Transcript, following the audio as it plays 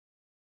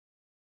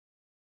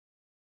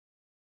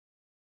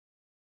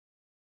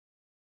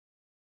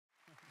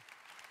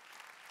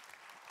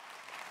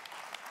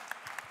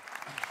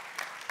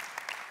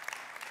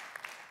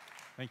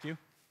Thank you.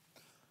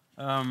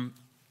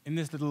 In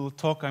this little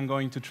talk, I'm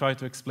going to try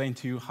to explain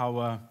to you how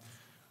a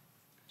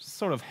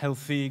sort of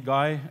healthy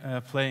guy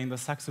playing the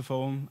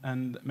saxophone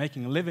and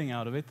making a living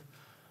out of it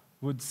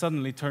would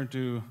suddenly turn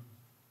to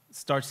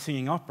start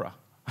singing opera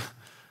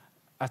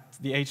at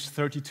the age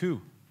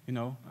 32, you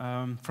know,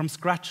 from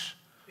scratch,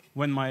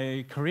 when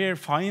my career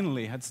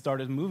finally had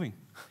started moving.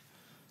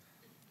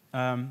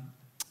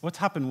 What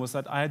happened was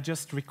that I had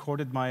just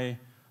recorded my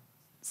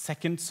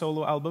second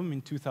solo album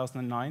in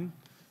 2009.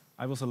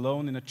 I was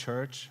alone in a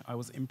church, I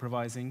was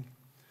improvising.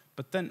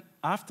 But then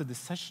after the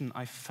session,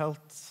 I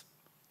felt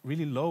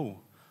really low.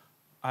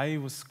 I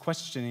was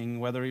questioning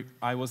whether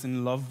I was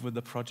in love with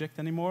the project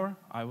anymore.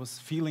 I was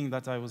feeling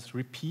that I was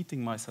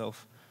repeating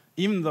myself,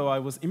 even though I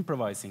was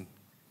improvising,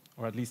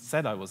 or at least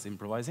said I was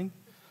improvising.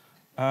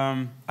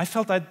 I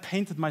felt I'd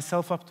painted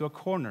myself up to a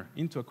corner,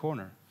 into a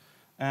corner.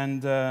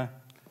 And I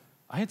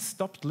had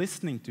stopped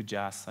listening to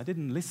jazz. I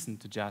didn't listen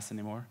to jazz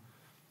anymore.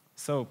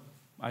 So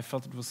I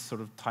felt it was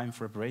sort of time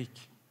for a break.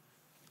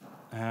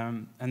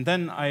 And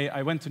then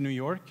I went to New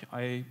York.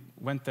 I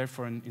went there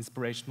for an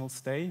inspirational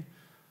stay.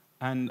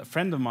 And a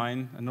friend of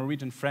mine, a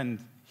Norwegian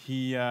friend,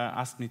 he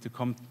asked me to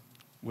come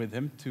with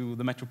him to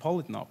the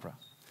Metropolitan Opera.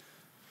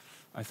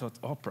 I thought,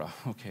 opera,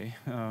 okay.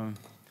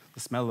 The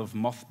smell of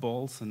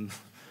mothballs and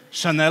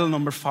Chanel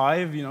No.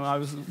 5, you know, I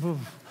was...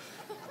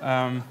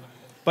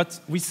 but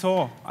we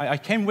saw, I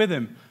came with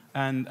him,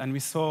 and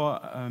we saw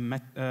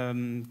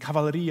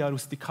Cavalleria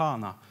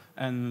Rusticana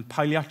and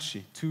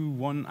Pagliacci, two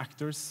one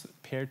actors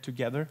paired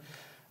together.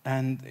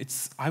 And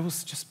I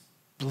was just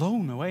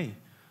blown away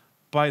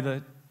by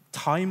the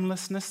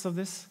timelessness of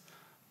this,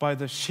 by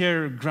the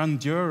sheer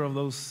grandeur of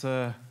those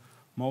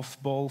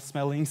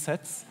mothball-smelling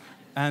sets,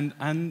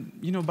 and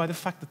you know, by the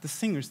fact that the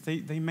singers,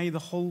 they made the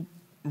whole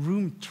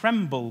room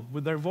tremble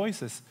with their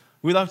voices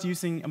without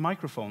using a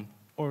microphone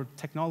or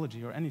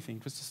technology or anything.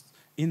 It was just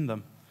in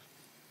them.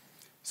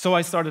 So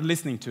I started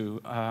listening to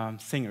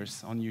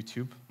singers on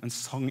YouTube and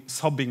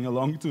sobbing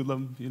along to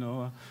them, you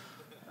know.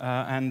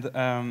 And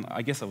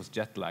I guess I was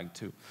jet-lagged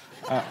too.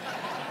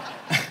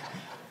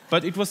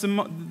 But it was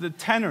the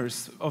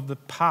tenors of the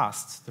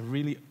past, the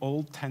really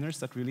old tenors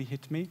that really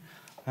hit me.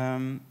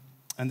 And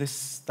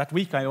that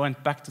week I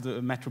went back to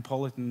the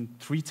Metropolitan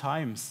 3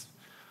 times.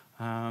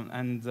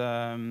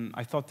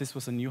 I thought this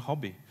was a new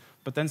hobby.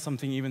 But then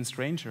something even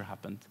stranger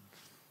happened.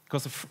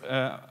 Because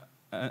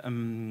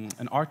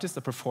an artist,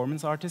 a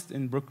performance artist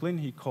in Brooklyn,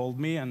 he called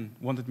me and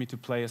wanted me to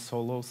play a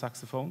solo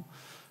saxophone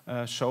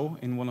show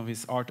in one of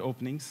his art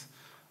openings.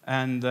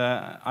 And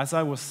as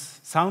I was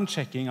sound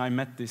checking, I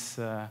met this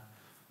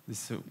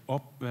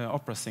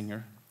opera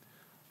singer,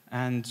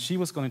 and she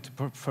was going to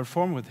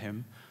perform with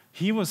him.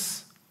 He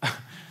was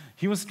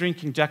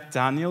drinking Jack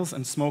Daniels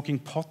and smoking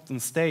pot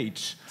on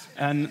stage,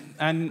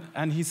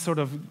 and he sort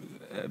of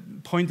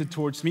pointed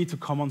towards me to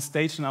come on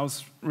stage, and I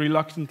was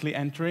reluctantly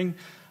entering.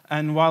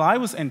 And while I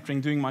was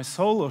entering, doing my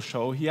solo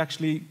show, he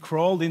actually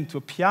crawled into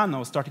a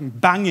piano, starting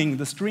banging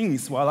the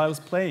strings while I was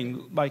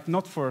playing, like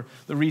not for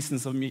the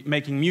reasons of me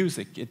making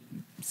music, it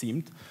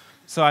seemed.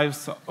 So I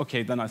was,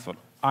 okay, then I thought,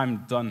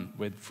 I'm done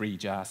with free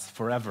jazz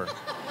forever.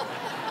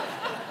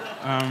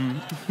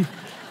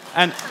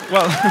 And,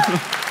 well...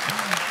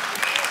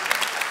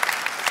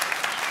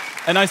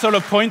 And I sort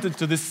of pointed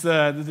to this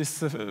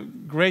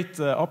great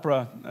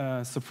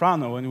opera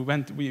soprano, and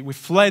we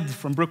fled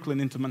from Brooklyn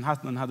into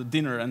Manhattan and had a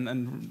dinner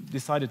and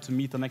decided to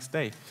meet the next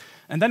day.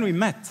 And then we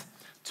met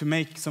to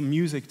make some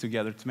music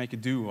together, to make a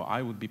duo.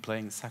 I would be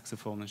playing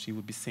saxophone and she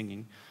would be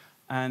singing.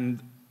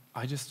 And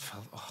I just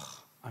felt,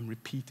 oh, I'm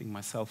repeating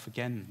myself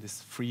again,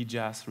 this free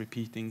jazz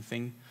repeating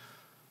thing.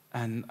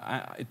 And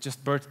it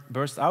just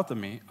burst out of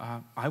me.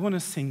 I want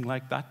to sing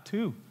like that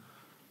too.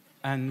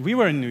 And we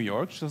were in New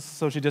York,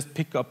 so she just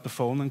picked up the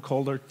phone and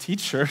called her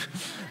teacher,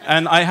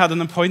 and I had an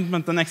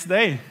appointment the next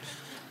day.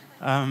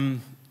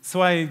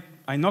 So I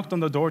knocked on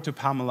the door to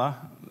Pamela.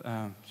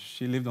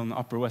 She lived on the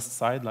Upper West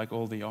Side, like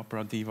all the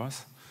opera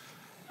divas.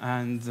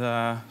 And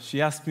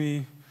she asked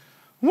me,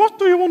 "What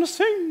do you want to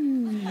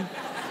sing?"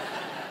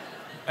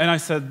 And I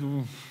said,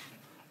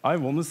 "I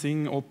want to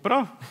sing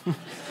opera."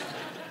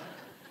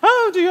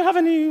 "Oh, do you have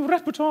any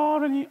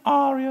repertoire, any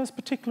arias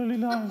particularly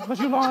that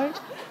you like?"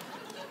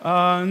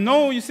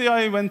 No, you see,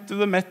 I went to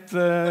the Met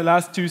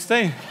last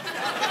Tuesday.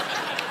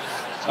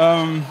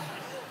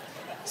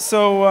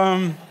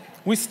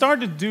 We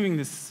started doing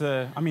this.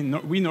 I mean,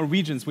 we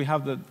Norwegians, we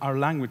have our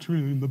language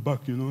really in the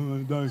back, you know.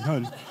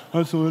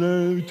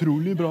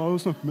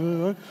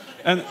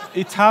 And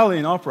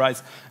Italian opera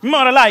is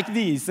more like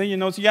this, you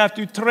know. So you have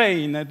to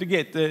train to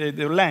get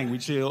the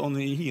language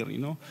only here, you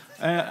know.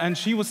 And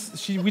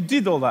we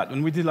did all that,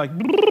 and we did like.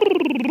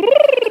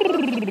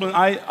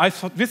 I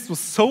thought this was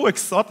so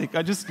exotic.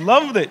 I just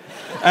loved it.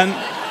 And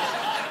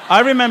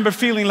I remember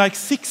feeling like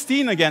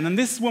 16 again, and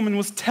this woman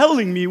was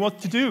telling me what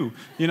to do,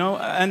 you know,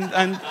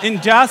 and in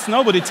jazz,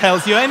 nobody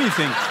tells you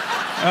anything.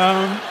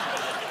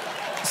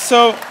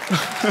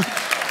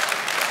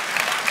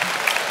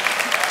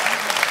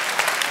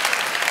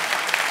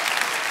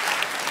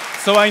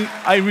 So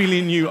I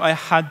really knew I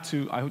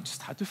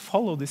just had to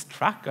follow this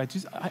track.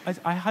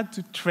 I had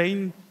to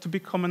train to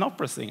become an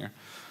opera singer.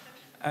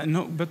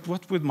 No, but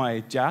what would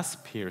my jazz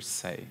peers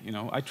say? You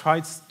know, I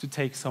tried to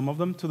take some of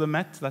them to the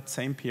Met that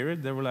same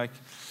period. They were like,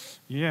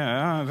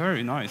 yeah,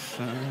 very nice.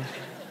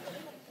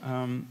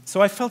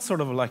 So I felt sort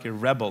of like a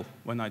rebel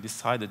when I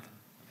decided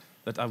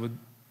that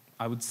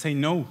I would say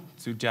no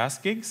to jazz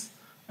gigs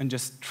and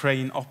just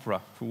train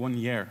opera for 1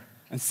 year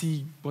and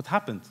see what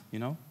happened, you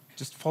know,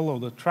 just follow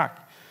the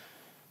track.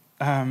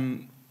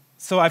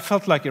 So I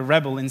felt like a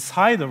rebel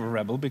inside of a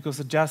rebel,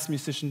 because a jazz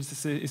musician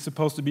is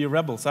supposed to be a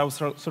rebel. So I was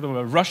sort of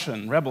a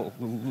Russian rebel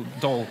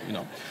doll, you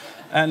know.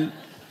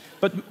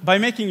 But by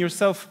making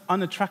yourself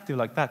unattractive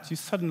like that, you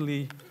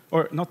suddenly,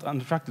 or not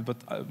unattractive, but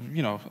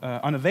you know,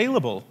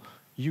 unavailable,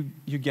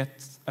 you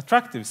get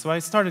attractive. So I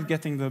started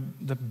getting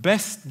the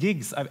best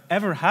gigs I've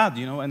ever had,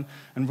 you know, and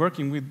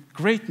working with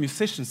great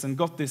musicians, and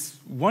got this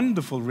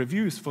wonderful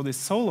reviews for this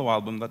solo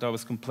album that I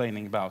was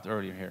complaining about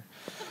earlier here.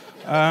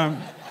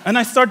 And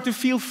I started to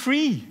feel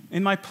free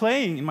in my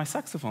playing, in my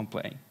saxophone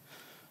playing.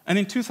 And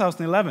in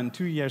 2011,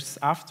 2 years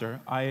after,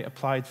 I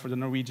applied for the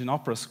Norwegian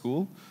Opera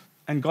School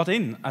and got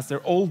in as their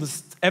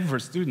oldest ever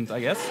student, I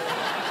guess.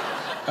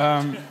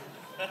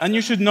 And you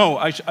should know,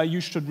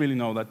 you should really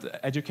know that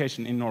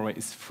education in Norway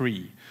is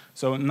free.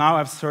 So now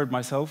I've served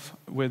myself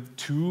with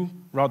 2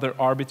 rather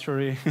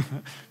arbitrary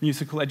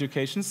musical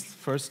educations,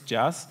 first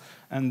jazz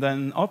and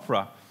then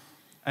opera.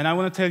 And I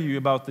want to tell you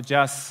about the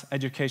jazz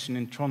education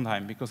in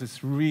Trondheim, because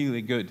it's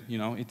really good. You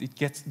know, it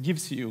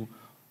gives you.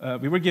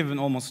 We were given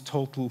almost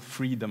total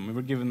freedom. We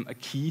were given a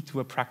key to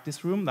a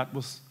practice room. That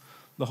was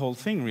the whole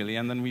thing, really.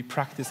 And then we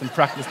practiced and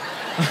practiced,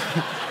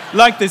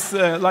 like this,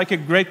 like a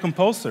great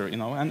composer, you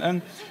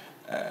know.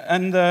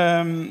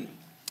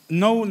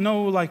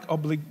 No like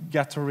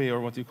obligatory, or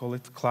what you call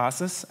it,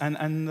 classes.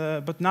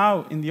 But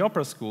now in the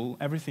opera school,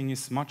 everything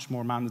is much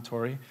more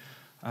mandatory,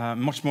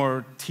 much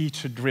more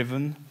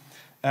teacher-driven.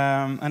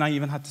 And I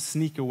even had to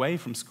sneak away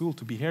from school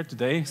to be here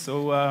today.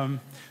 So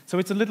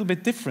it's a little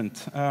bit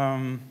different.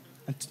 And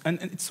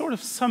it sort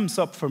of sums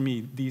up for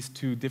me these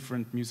 2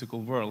 different musical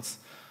worlds.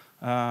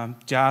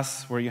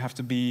 Jazz, where you have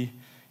to be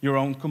your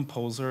own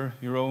composer,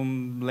 your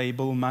own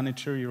label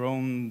manager, your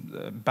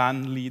own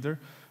band leader.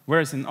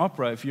 Whereas in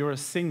opera, if you're a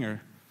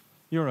singer,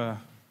 you're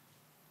a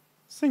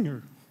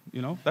singer.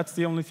 You know, that's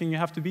the only thing you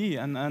have to be.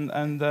 And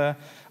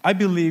I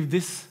believe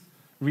this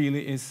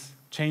really is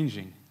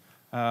changing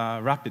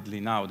rapidly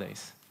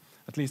nowadays.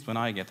 At least when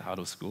I get out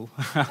of school,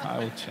 I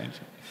will change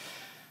it.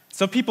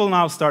 So people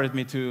now started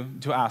me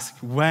to ask,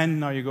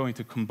 when are you going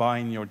to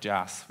combine your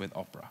jazz with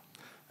opera?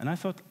 And I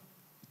thought,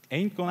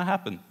 ain't gonna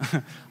happen.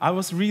 I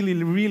was really,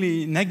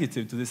 really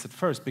negative to this at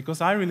first,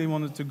 because I really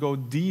wanted to go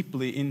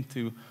deeply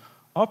into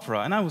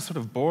opera, and I was sort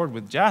of bored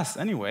with jazz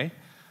anyway,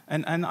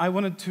 and I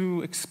wanted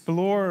to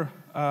explore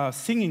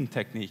singing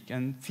technique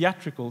and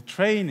theatrical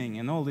training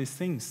and all these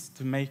things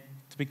to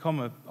become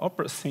an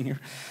opera singer.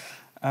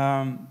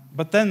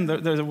 But then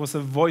there was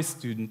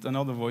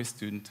another voice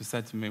student who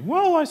said to me,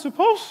 well, I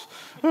suppose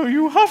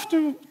you have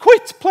to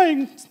quit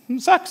playing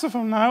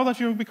saxophone now that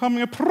you're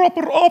becoming a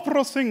proper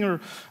opera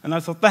singer. And I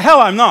thought, the hell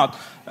I'm not.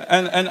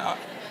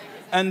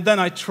 And then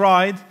I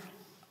tried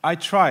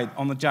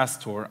on the jazz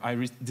tour.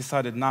 I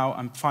decided now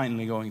I'm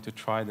finally going to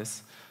try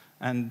this.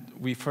 And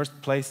we first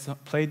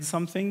played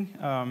something,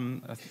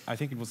 I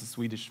think it was a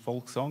Swedish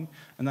folk song,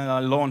 and then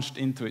I launched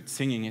into it,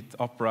 singing it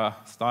opera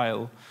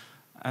style.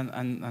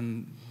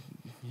 And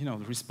you know,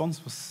 the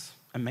response was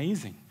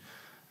amazing.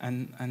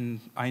 And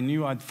I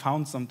knew I'd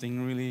found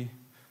something really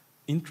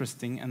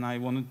interesting, and I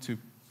wanted to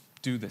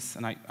do this,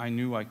 and I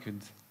knew I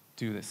could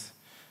do this.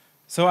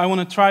 So I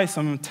want to try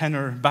some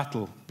tenor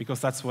battle,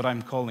 because that's what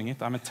I'm calling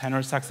it. I'm a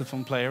tenor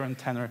saxophone player and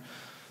tenor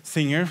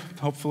singer,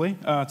 hopefully,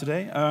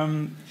 today.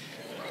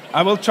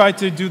 I will try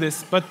to do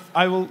this, but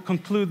I will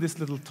conclude this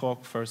little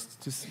talk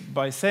first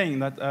by saying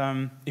that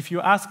if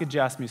you ask a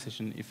jazz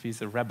musician if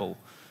he's a rebel,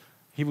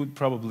 he would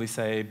probably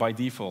say, by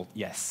default,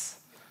 yes.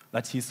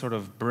 That he's sort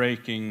of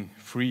breaking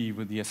free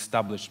with the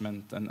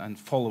establishment and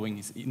following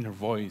his inner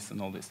voice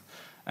and all this.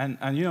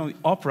 And you know,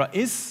 opera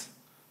is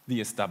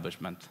the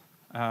establishment.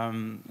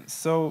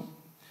 So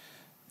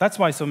that's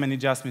why so many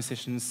jazz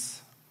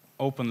musicians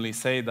openly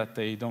say that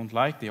they don't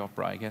like the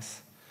opera, I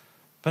guess.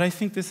 But I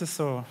think this is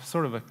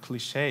sort of a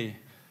cliche,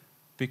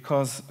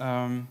 because,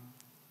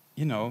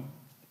 you know,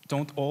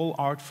 don't all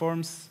art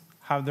forms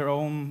have their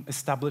own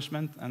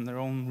establishment and their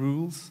own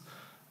rules?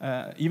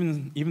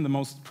 Even the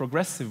most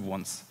progressive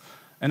ones.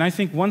 And I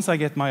think once I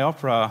get my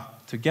opera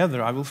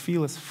together, I will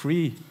feel as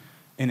free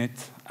in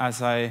it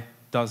as I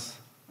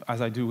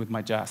do with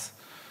my jazz.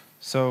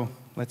 So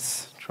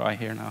let's try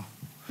here now.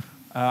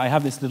 I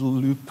have this little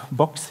loop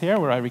box here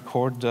where I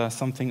record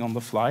something on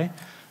the fly. It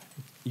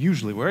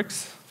usually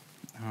works.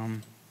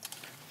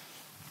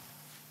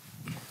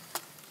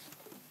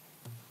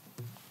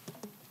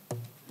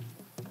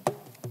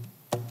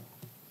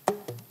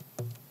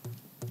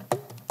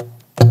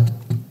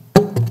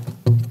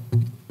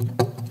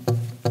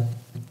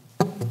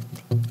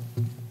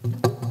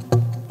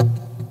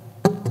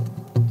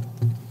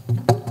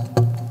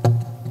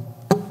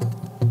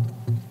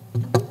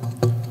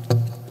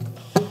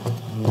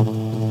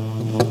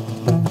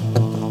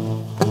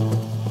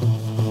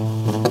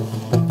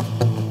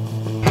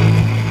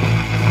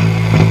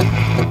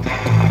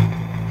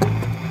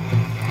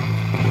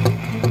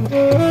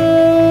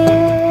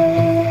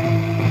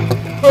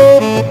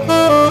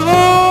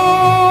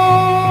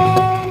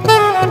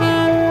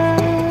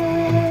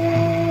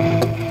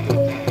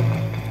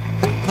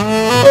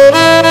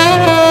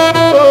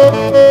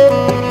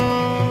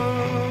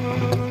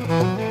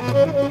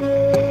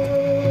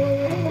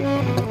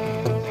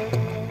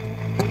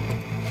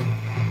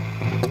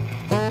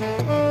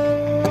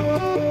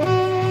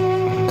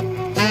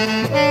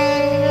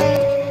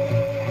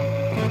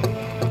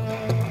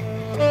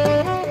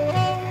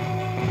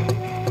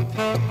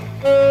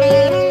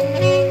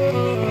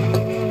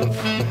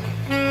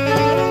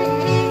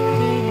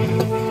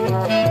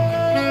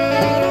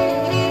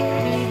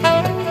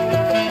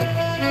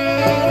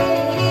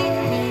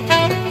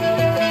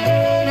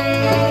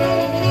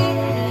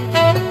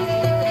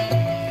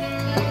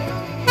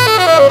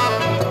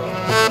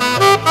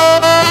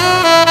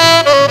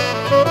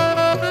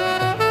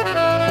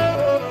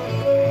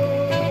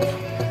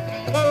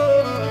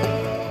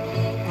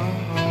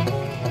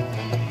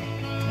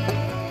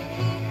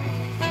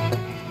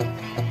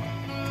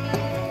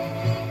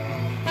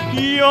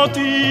 io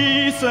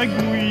ti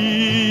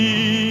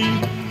seguì,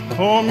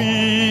 o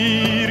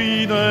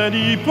miride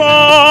di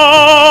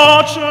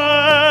pace,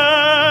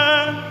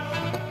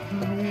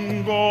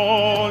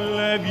 lungo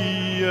le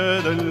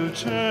vie del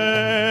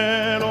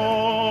cielo.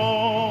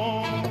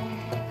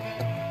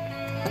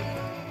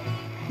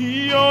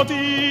 Io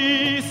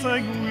ti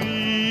seguì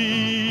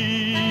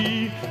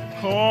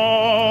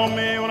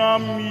come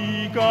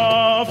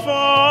un'amica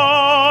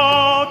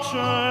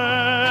face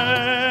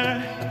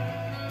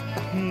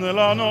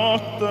nella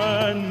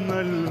notte e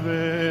nel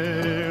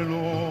velo,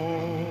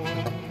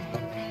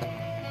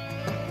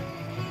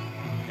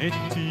 e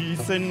ti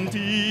sentii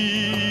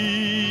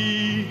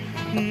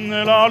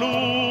nella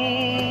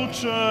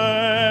luce,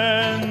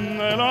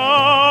 nell'aria,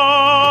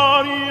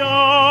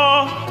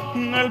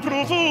 nel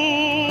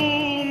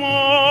profumo,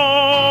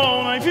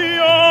 nei fiori,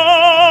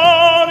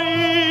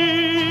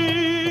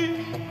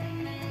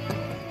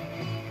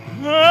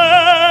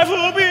 e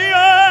fu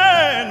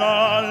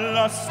piena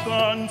la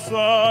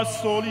stanza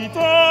solitaria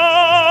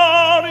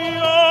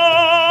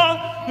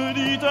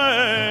di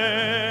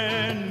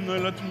te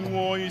nei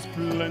tuoi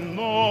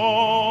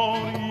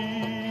splendori.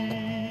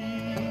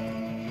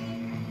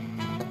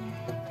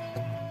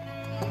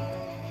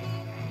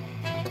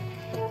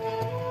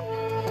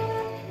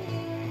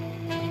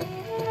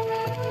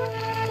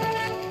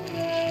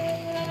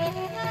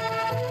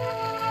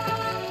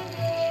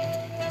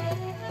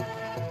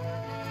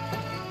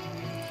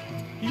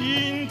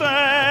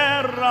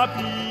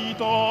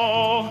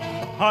 Interrapito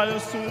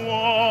al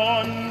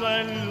suon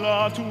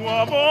della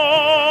tua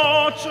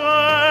voce,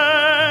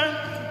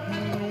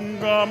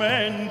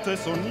 lungamente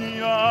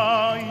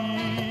sognai,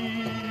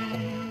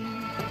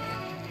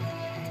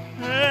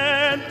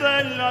 e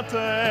della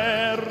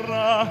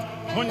terra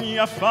ogni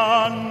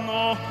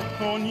affanno,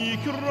 ogni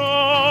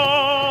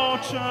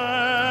croce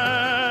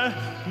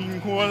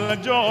in quel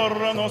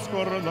giorno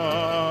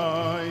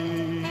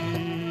scordai.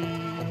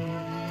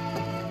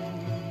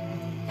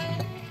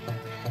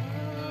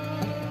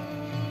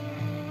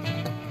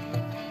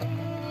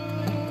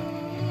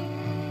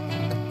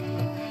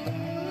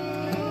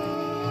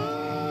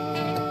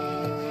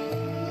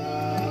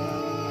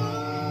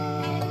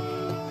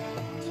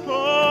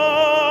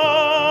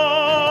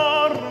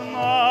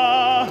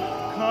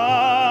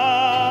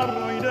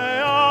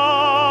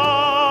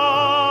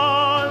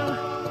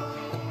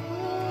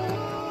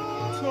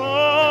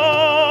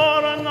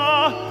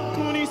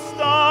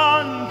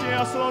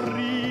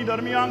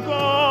 Sorridermi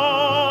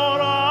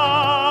ancora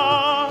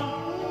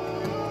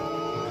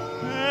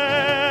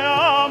e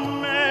a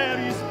me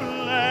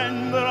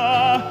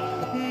risplendere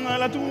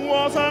nel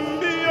tuo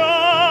sembiante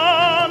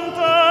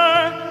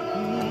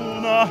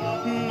una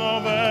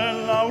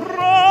novella aurora,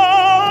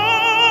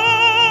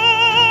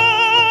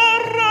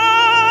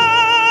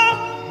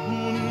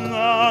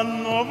 una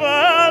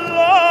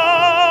novella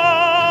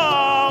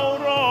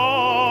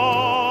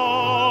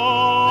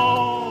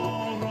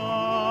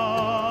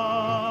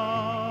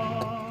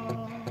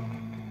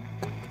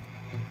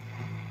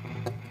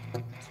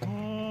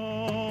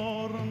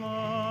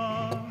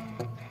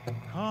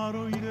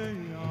caro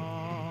idea,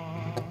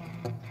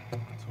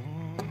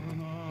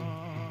 torna,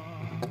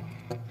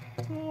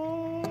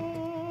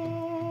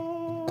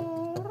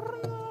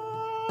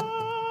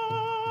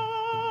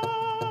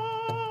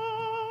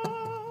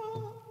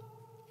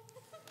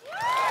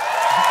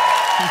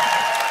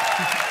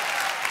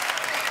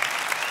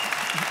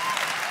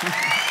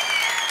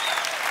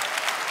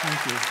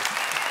 Thank you.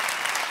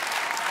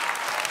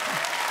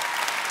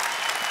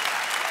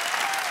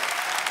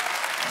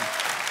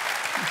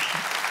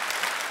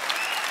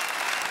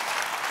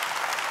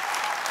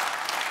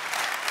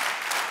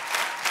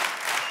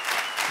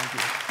 Thank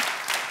you.